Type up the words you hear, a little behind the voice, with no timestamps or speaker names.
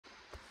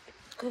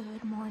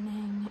Good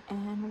morning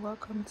and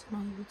welcome to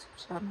my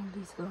YouTube channel,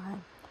 Lissa.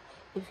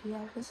 If you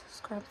haven't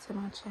subscribed to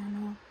my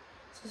channel,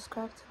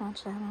 subscribe to my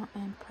channel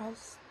and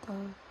press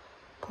the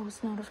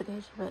post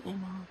notification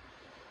button on.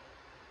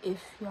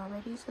 If you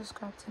already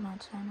subscribed to my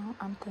channel,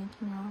 I'm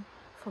thanking y'all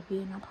for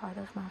being a part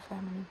of my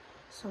family.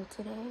 So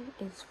today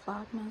is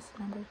Vlogmas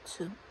number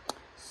 2.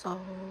 So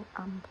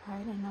I'm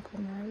bright and up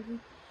and early.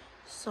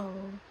 So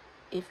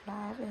if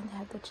y'all haven't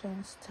had the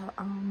chance to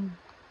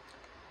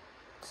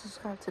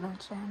subscribe to my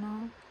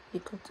channel, you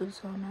could do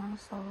so now.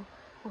 So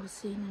we'll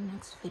see you in the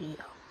next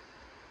video.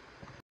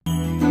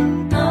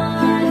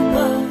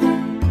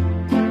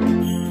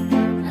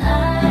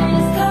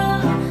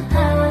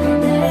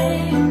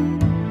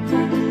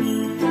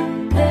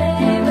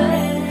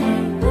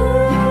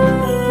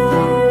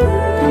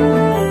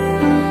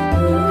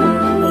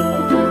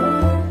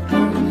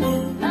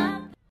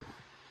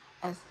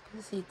 As you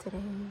can see,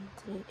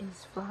 today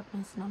is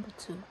Vlogmas number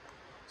 2.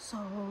 So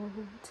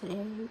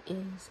today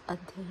is a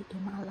day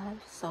in my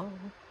life. So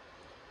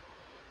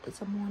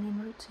it's a morning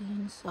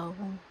routine. So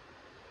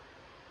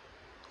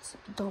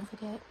don't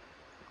forget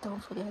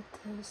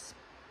to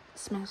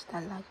smash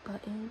that like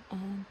button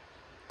and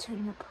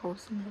turn your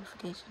post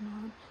notification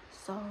on.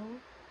 So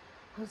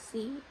we'll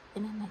see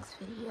in the next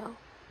video.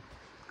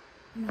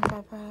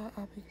 Papa,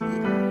 avec les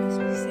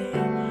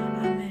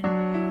amen.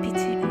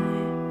 Petit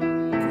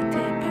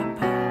côté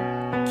papa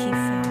qui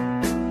fait.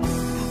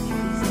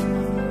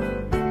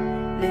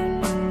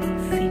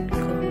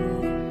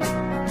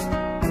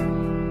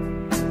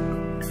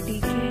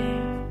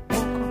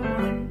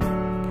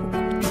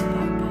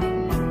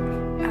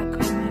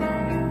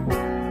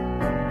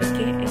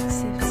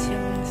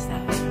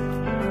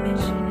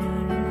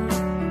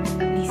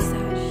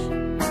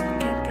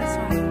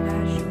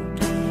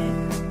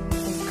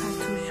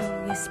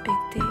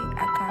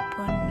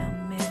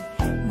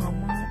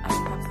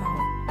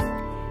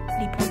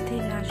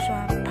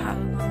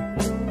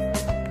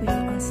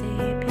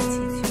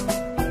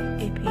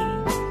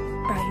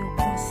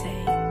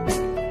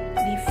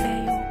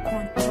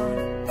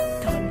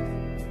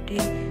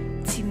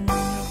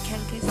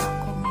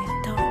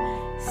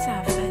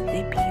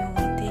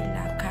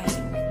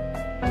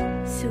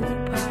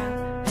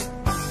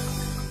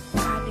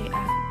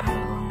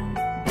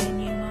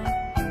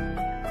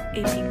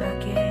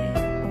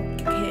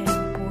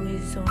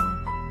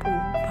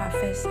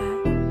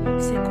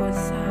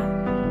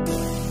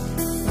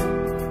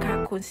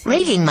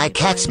 Rating my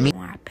cat's meow.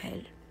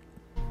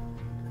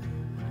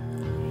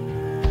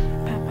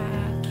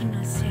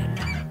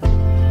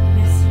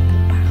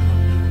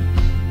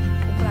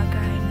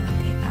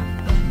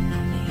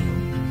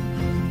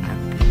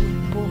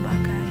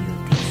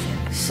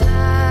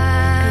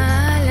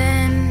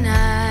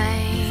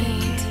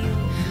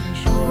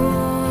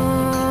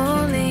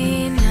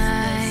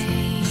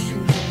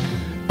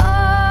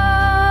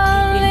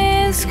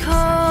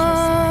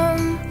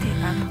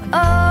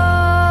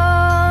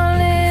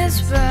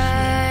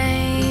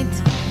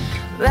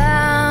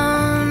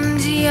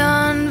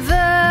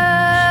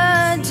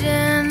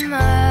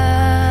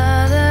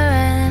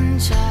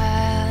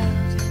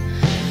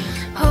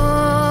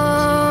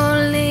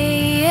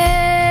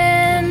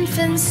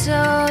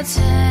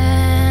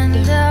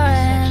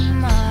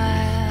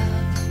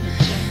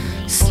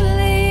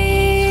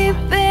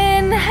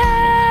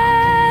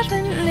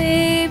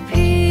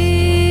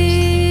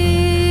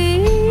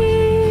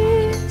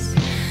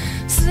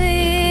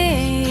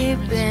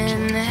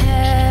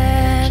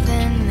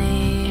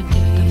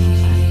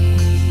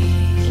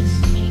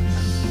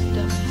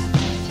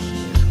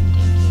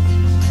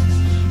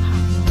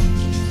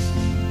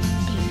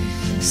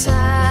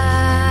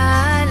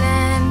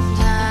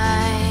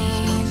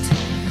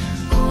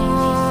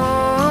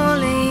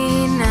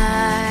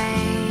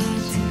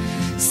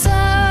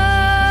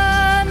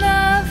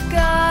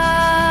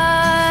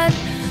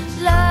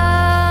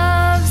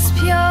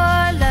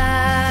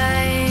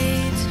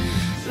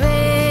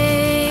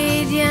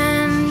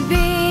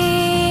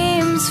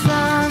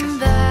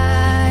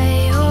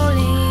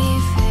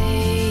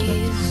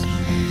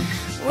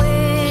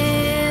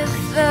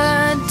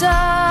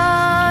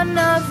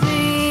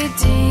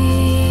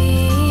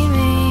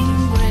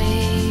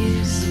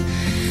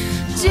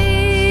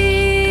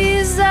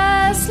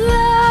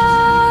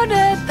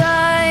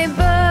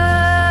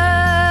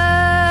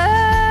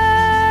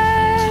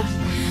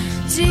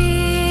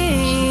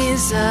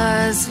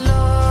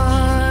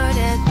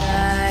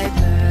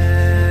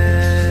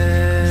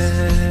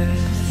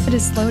 It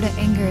is slow to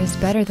anger is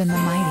better than the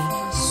mighty,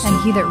 and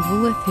he that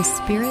ruleth his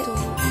spirit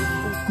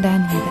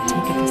than he that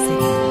taketh a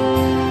city.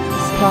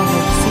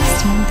 Proverbs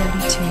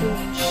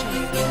 16:32.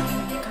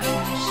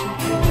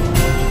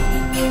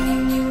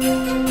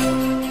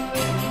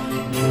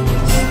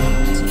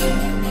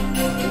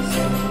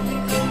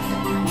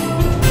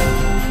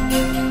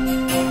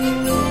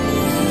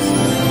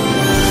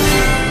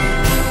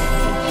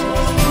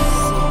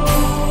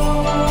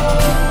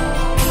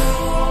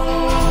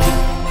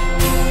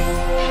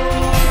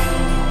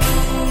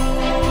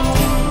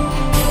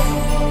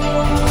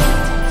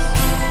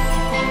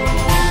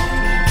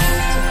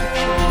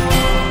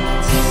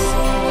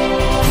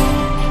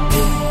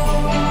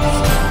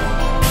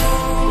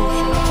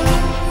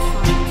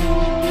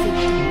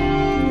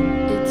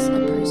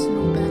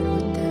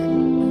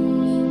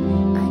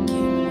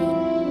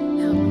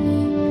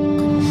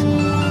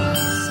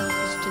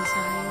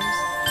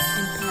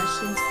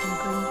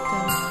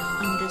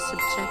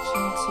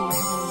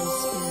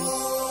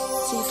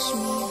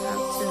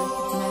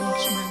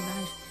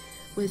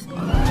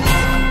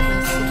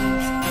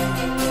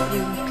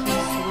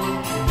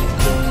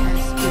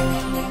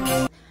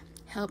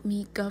 Help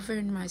me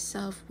govern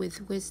myself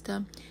with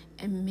wisdom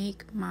and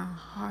make my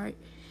heart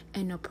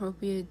an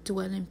appropriate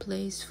dwelling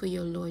place for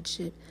your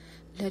lordship.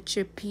 Let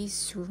your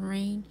peace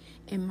reign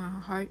in my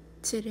heart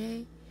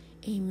today.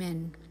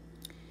 Amen.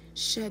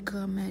 Cher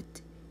grand-mère,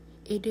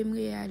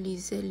 aidez-moi à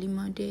réaliser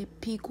l'immense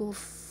pico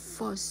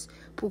force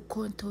pour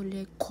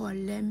contrôler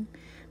colère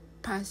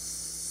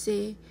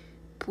passé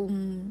pour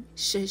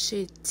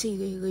chercher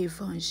tirer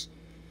revanche.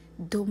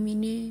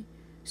 Dominer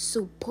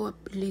sous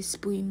propre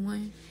l'esprit moi,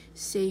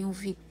 c'est une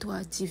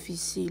victoire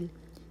difficile.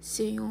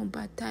 C'est une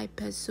bataille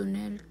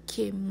personnelle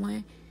que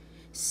moi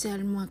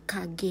seulement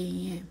qu'à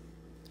gagner.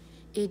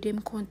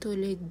 Aidez-moi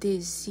contrôler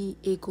désir,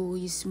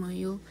 égoïsme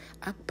yo,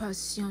 ak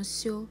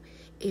patience yo,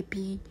 et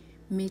puis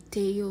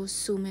mettez yo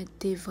soumettre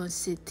devant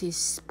cet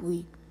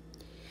esprit.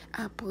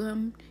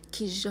 Apprendre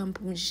qui j'aime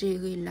pour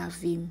gérer la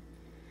vie,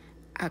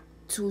 ak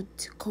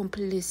toute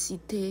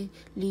complexité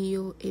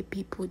liyo, et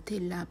puis porter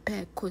la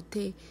paix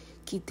côté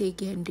qui te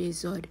gagne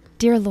des ordres.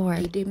 Dear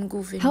Lord,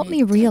 help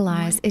me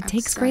realize it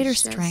takes greater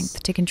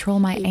strength to control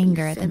my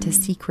anger than to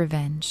seek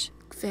revenge.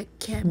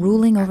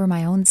 Ruling over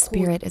my own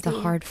spirit is a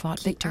hard-fought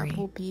victory.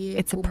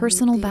 It's a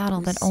personal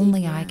battle that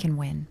only I can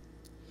win.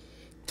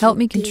 Help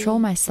me control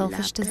my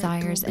selfish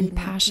desires and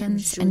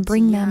passions and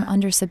bring them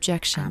under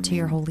subjection to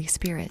your Holy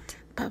Spirit.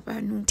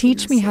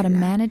 Teach me how to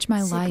manage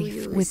my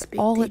life with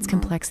all its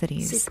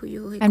complexities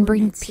and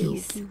bring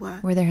peace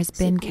where there has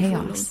been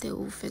chaos.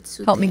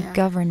 Help me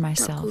govern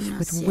myself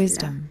with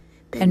wisdom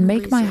and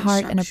make my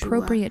heart an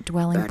appropriate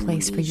dwelling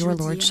place for your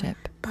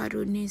lordship.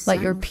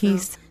 Let your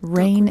peace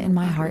reign in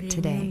my heart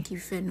today.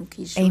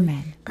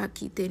 Amen.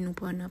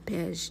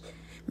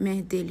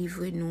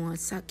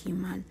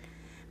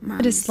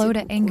 It is slow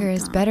to anger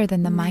is better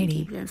than the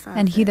mighty,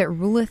 and he that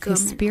ruleth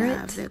his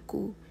spirit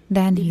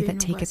than he that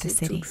taketh a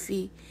city.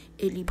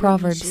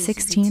 Proverbs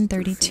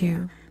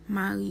 16:32.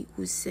 Marie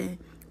ou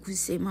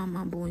c'est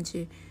maman bon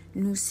Dieu,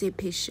 nous c'est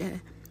pécheurs.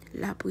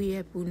 La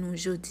prière pour nous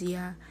aujourd'hui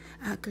à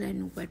clair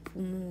nous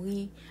pour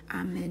mourir.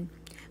 Amen.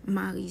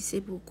 Marie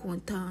c'est pour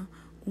content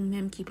ou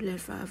même qui pleure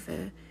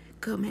faveur,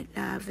 comme être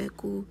là avec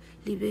vous,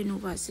 libérez nous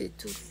passer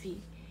toute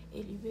vie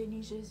et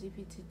libérez Jésus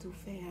petit tout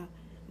faire.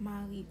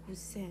 Marie ou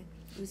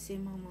c'est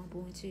maman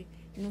bon Dieu,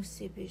 nous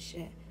c'est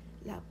pécheurs.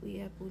 La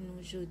prière pour nous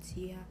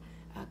aujourd'hui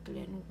à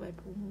clair nous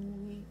pour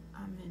mourir.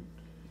 Amen.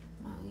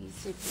 Marie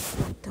c'est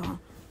pour content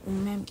ou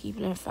même qui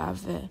pleure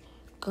faveur,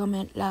 comme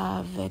être là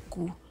avec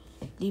vous.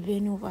 Libérez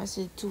nous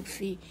passer toute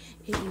vie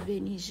et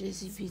libérez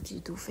Jésus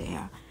petit tout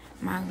faire.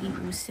 Marie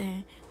ou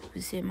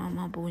c'est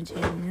maman bon Dieu,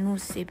 nous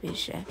c'est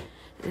pécheurs.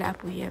 La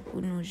prière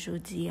pour nous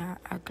aujourd'hui à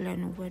clair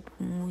nous pour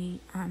mourir.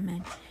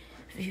 Amen.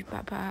 Vive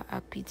papa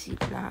à petit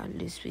là,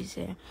 l'esprit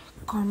saint,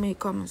 comme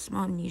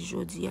commencement ni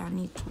aujourd'hui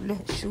ni tous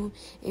les jours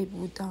et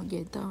pour tant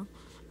de temps.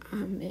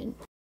 Amen.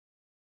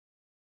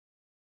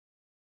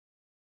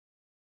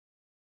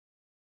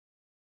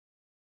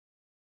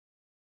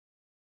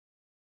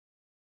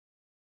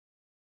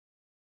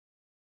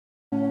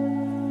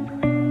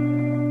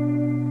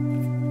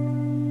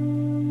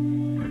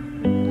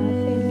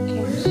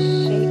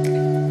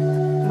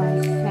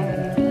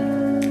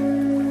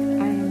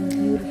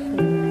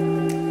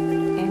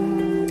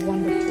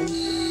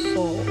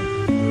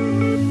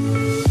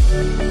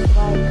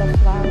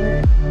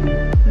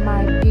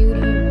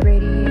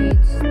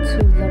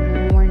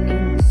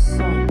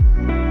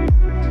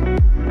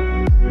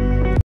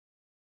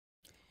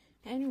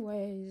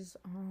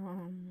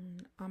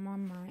 I'm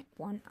on my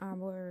 1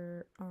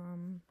 hour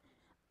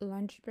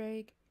lunch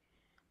break.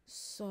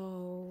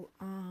 So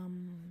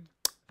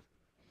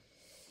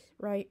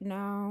right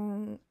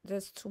now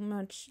there's too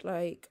much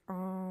like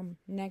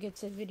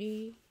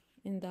negativity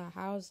in the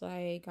house.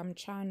 Like I'm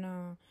trying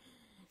to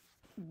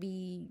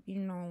be,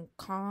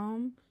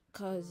 calm,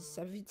 because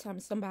every time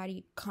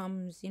somebody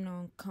comes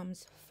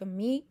for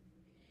me,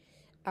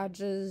 I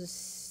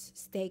just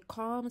stay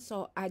calm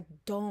so I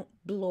don't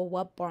blow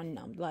up on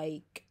them.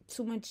 Like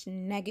too much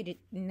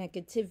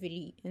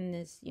negativity in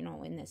this,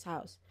 in this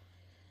house.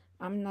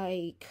 I'm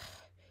like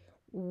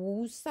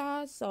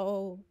woosah,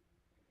 so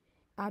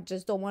I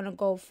just don't want to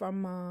go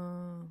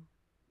from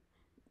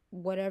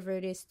whatever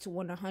it is to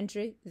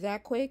 100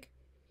 that quick,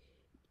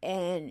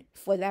 and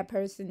for that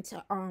person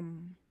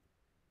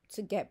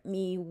to get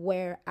me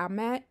where I'm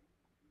at.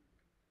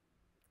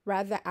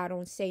 Rather, I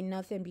don't say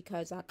nothing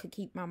because I could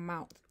keep my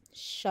mouth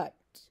shut.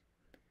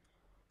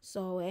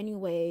 So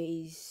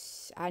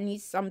anyways, I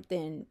need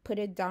something. Put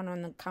it down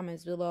on the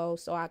comments below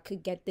so I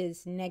could get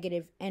this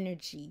negative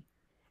energy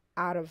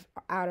out of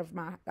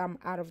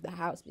the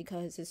house,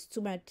 because it's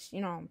too much,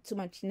 too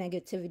much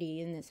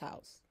negativity in this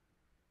house.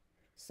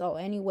 So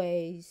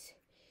anyways,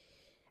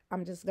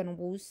 I'm just gonna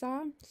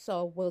woosah.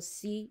 So we'll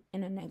see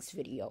in the next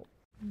video.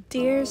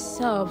 Dear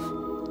self,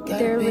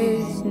 there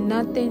is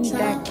nothing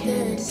that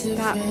can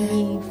stop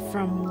me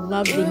from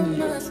loving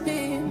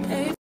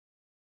you.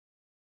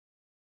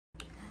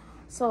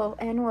 So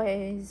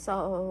anyways,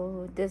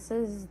 so this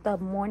is the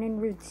morning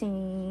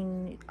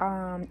routine,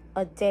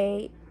 a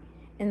day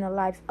in the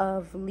life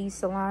of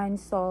Lissa line.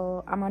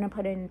 So I'm gonna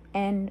put an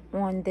end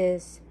on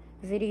this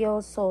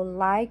videos. So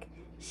like,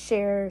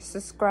 share,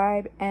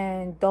 subscribe,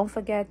 and don't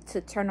forget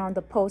to turn on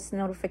the post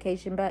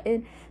notification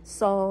button.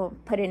 So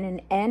putting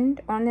an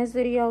end on this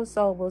video.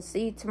 So we'll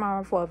see you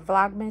tomorrow for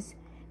Vlogmas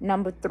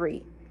number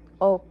 3.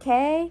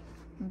 Okay,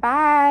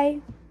 bye.